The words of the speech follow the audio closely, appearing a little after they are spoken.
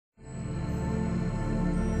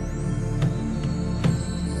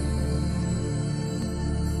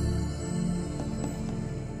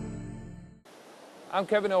I'm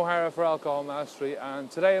Kevin O'Hara for Alcohol Mastery, and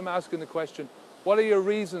today I'm asking the question, what are your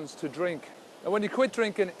reasons to drink? And when you quit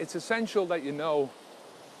drinking, it's essential that you know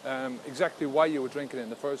exactly why you were drinking in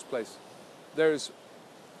the first place. There's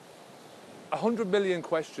 100 million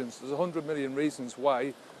questions, there's 100 million reasons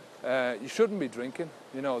why you shouldn't be drinking.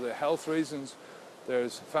 You know, the health reasons,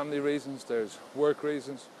 there's family reasons, there's work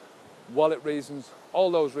reasons, wallet reasons, all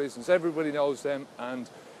those reasons. Everybody knows them, and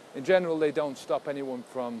in general they don't stop anyone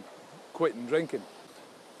from quitting drinking.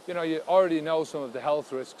 You know, you already know some of the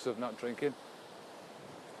health risks of not drinking.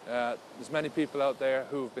 There's many people out there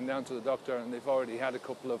who've been down to the doctor and they've already had a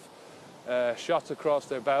couple of shots across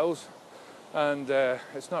their bowels, and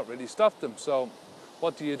it's not really stopped them. So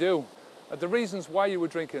what do? The reasons why you were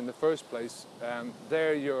drinking in the first place,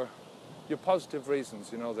 they're your positive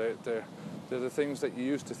reasons. You know, they're the things that you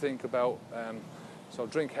used to think about. So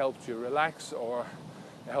drink helped you relax, or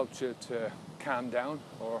it helped you to calm down,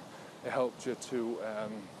 or it helped you to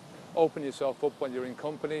open yourself up when you're in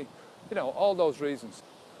company. You know, all those reasons.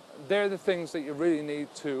 They're the things that you really need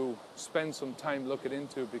to spend some time looking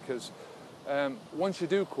into, because once you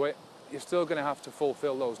do quit, you're still going to have to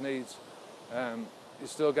fulfill those needs. You're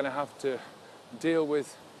still going to have to deal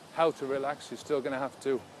with how to relax. You're still going to have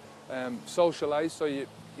to socialize. So you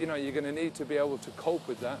know, you're going to need to be able to cope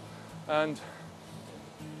with that. And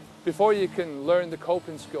before you can learn the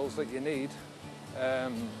coping skills that you need,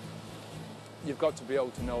 you've got to be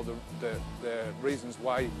able to know the reasons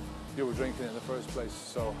why you were drinking in the first place.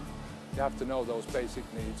 So you have to know those basic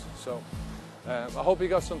needs. So I hope you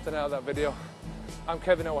got something out of that video. I'm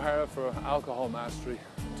Kevin O'Hara for Alcohol Mastery.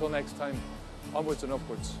 Until next time, onwards and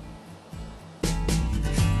upwards.